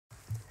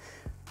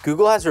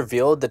Google has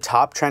revealed the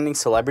top trending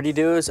celebrity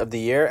duos of the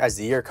year as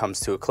the year comes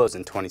to a close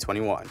in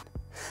 2021.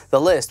 The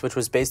list, which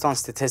was based on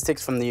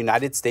statistics from the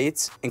United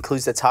States,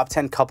 includes the top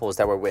 10 couples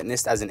that were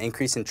witnessed as an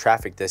increase in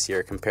traffic this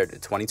year compared to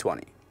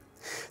 2020.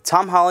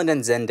 Tom Holland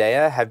and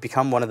Zendaya have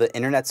become one of the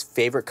internet's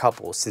favorite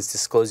couples since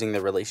disclosing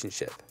their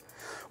relationship,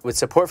 with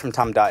support from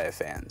Tom Daya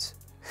fans.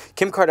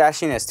 Kim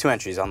Kardashian has two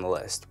entries on the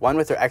list, one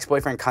with her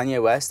ex-boyfriend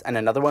Kanye West and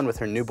another one with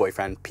her new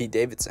boyfriend Pete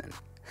Davidson.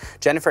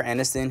 Jennifer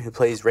Aniston, who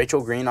plays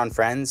Rachel Green on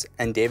Friends,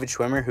 and David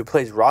Schwimmer, who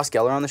plays Ross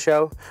Geller on the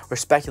show, were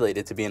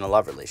speculated to be in a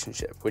love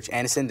relationship, which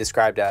Aniston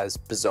described as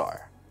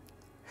bizarre.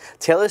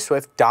 Taylor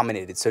Swift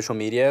dominated social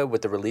media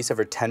with the release of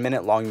her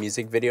 10-minute long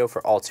music video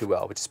for All Too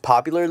Well, which is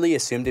popularly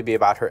assumed to be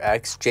about her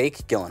ex, Jake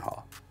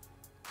Gyllenhaal.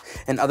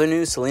 In other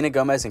news, Selena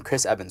Gomez and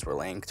Chris Evans were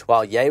linked,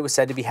 while Ye was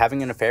said to be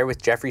having an affair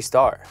with Jeffree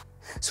Star.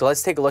 So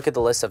let's take a look at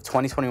the list of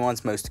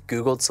 2021's most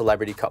Googled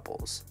celebrity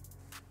couples.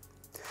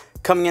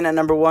 Coming in at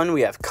number 1,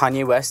 we have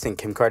Kanye West and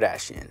Kim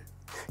Kardashian.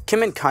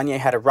 Kim and Kanye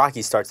had a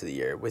rocky start to the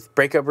year, with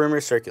breakup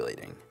rumors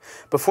circulating.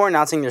 Before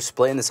announcing their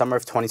split in the summer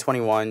of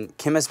 2021,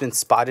 Kim has been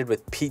spotted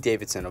with Pete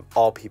Davidson of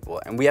all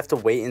people, and we have to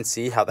wait and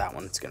see how that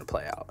one's going to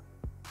play out.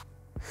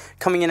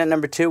 Coming in at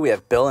number 2, we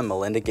have Bill and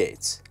Melinda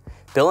Gates.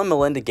 Bill and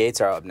Melinda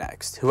Gates are up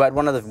next, who had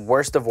one of the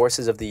worst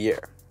divorces of the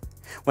year.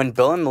 When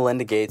Bill and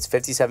Melinda Gates,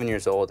 57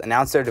 years old,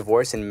 announced their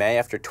divorce in May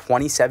after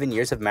 27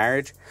 years of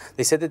marriage,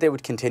 they said that they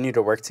would continue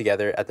to work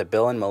together at the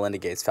Bill and Melinda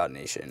Gates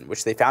Foundation,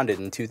 which they founded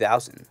in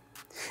 2000.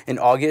 In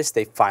August,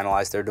 they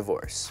finalized their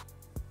divorce.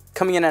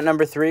 Coming in at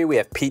number 3, we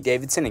have Pete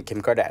Davidson and Kim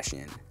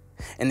Kardashian.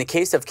 In the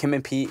case of Kim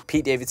and Pete,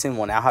 Pete Davidson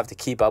will now have to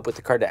keep up with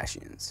the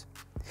Kardashians.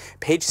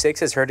 Page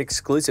 6 has heard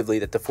exclusively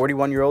that the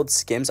 41-year-old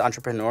Skims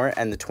entrepreneur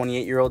and the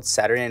 28-year-old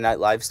Saturday Night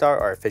Live star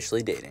are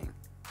officially dating.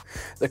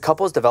 The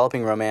couple's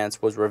developing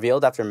romance was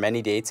revealed after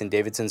many dates in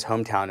Davidson's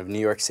hometown of New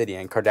York City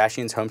and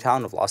Kardashian's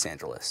hometown of Los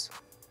Angeles.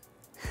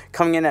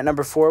 Coming in at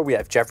number 4, we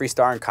have Jeffree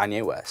Star and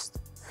Kanye West.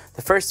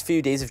 The first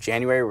few days of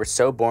January were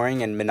so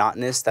boring and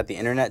monotonous that the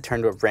internet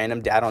turned to a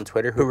random dad on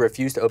Twitter who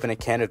refused to open a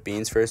can of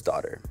beans for his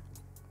daughter.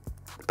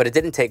 But it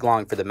didn't take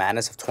long for the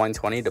madness of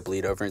 2020 to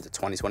bleed over into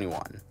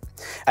 2021,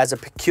 as a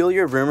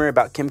peculiar rumor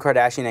about Kim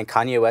Kardashian and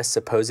Kanye West's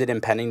supposed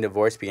impending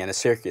divorce began to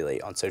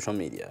circulate on social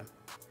media.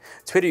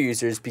 Twitter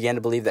users began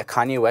to believe that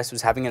Kanye West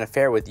was having an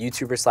affair with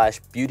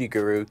YouTuber/beauty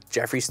guru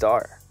Jeffree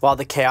Star. While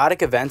the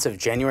chaotic events of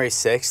January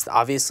 6th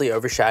obviously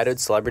overshadowed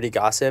celebrity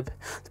gossip,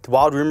 the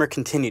wild rumor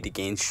continued to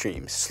gain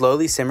streams,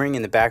 slowly simmering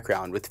in the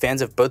background, with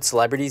fans of both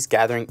celebrities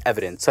gathering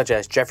evidence, such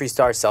as Jeffree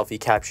Star's selfie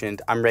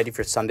captioned, "I'm ready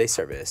for Sunday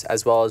service,"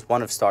 as well as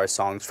one of Star's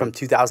songs from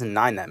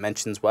 2009 that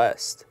mentions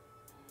West.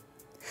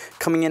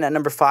 Coming in at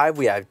number 5,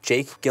 we have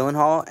Jake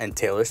Gyllenhaal and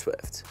Taylor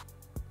Swift.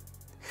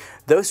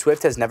 Though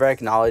Swift has never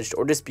acknowledged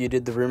or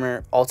disputed the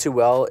rumor, All Too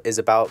Well is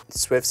about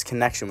Swift's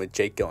connection with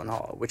Jake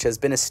Gyllenhaal, which has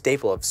been a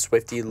staple of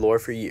Swiftie lore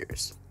for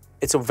years.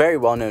 It's a very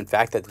well-known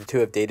fact that the two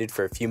have dated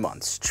for a few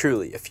months,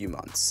 truly a few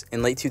months,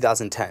 in late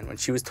 2010 when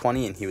she was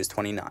 20 and he was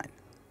 29.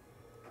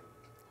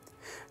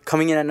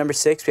 Coming in at number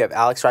 6, we have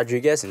Alex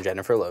Rodriguez and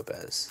Jennifer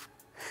Lopez.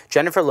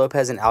 Jennifer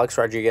Lopez and Alex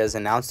Rodriguez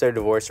announced their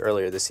divorce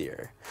earlier this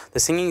year. The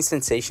singing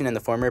sensation and the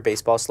former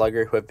baseball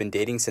slugger, who have been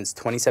dating since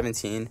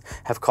 2017,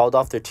 have called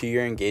off their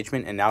 2-year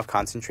engagement and now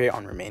concentrate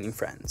on remaining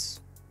friends.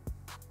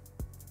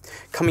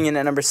 Coming in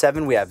at number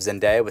 7, we have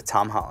Zendaya with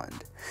Tom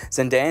Holland.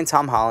 Zendaya and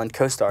Tom Holland,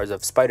 co-stars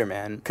of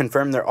Spider-Man,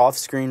 confirmed their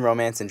off-screen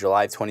romance in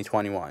July of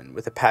 2021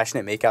 with a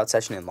passionate makeout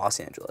session in Los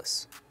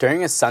Angeles.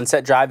 During a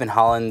sunset drive in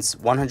Holland's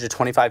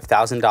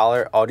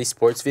 $125,000 Audi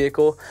sports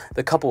vehicle,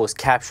 the couple was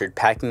captured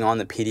packing on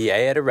the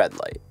PDA at a red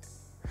light.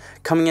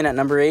 Coming in at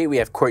number 8, we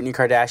have Kourtney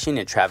Kardashian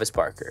and Travis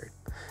Barker.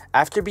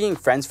 After being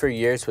friends for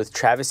years, with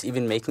Travis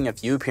even making a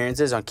few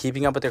appearances on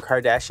Keeping Up with the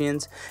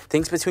Kardashians,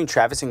 things between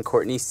Travis and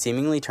Kourtney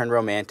seemingly turned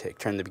romantic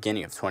during the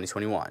beginning of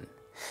 2021.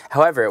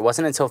 However, it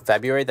wasn't until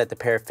February that the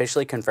pair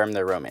officially confirmed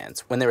their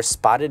romance, when they were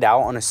spotted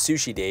out on a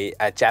sushi date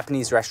at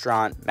Japanese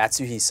restaurant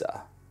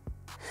Matsuhisa.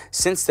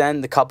 Since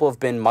then, the couple have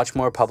been much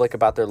more public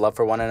about their love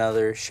for one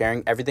another,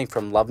 sharing everything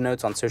from love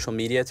notes on social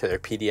media to their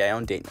PDA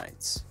on date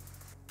nights.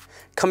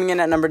 Coming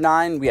in at number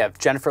 9, we have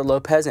Jennifer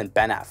Lopez and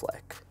Ben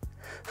Affleck.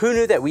 Who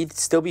knew that we'd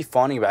still be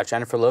fawning about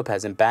Jennifer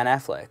Lopez and Ben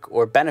Affleck,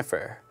 or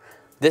Bennifer?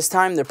 This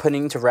time, they're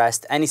putting to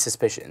rest any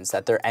suspicions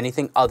that they're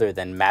anything other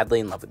than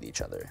madly in love with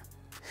each other.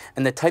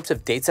 And the types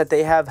of dates that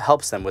they have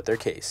helps them with their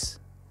case.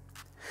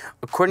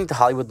 According to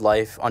Hollywood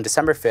Life, on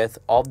December 5th,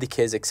 all of the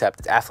kids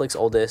except Affleck's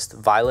oldest,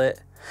 Violet,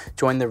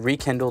 joined the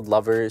rekindled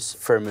lovers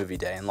for a movie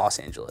day in Los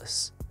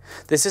Angeles.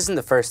 This isn't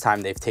the first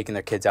time they've taken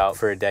their kids out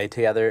for a day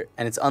together,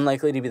 and it's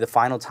unlikely to be the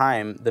final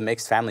time the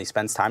mixed family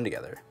spends time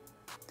together.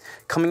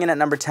 Coming in at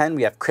number 10,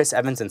 we have Chris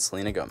Evans and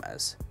Selena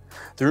Gomez.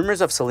 The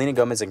rumors of Selena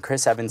Gomez and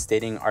Chris Evans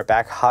dating are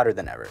back hotter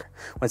than ever.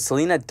 When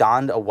Selena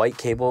donned a white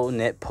cable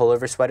knit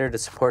pullover sweater to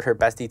support her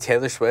bestie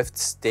Taylor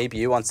Swift's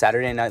debut on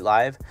Saturday Night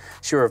Live,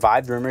 she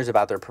revived rumors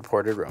about their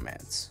purported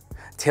romance.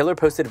 Taylor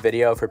posted a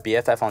video of her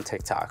BFF on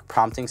TikTok,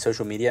 prompting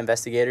social media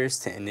investigators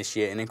to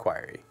initiate an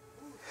inquiry.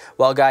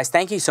 Well guys,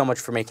 thank you so much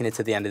for making it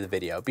to the end of the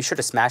video. Be sure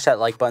to smash that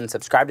like button,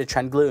 subscribe to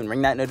Trend Glue, and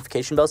ring that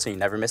notification bell so you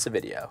never miss a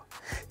video.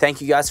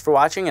 Thank you guys for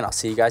watching, and I'll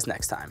see you guys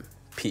next time.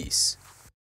 Peace.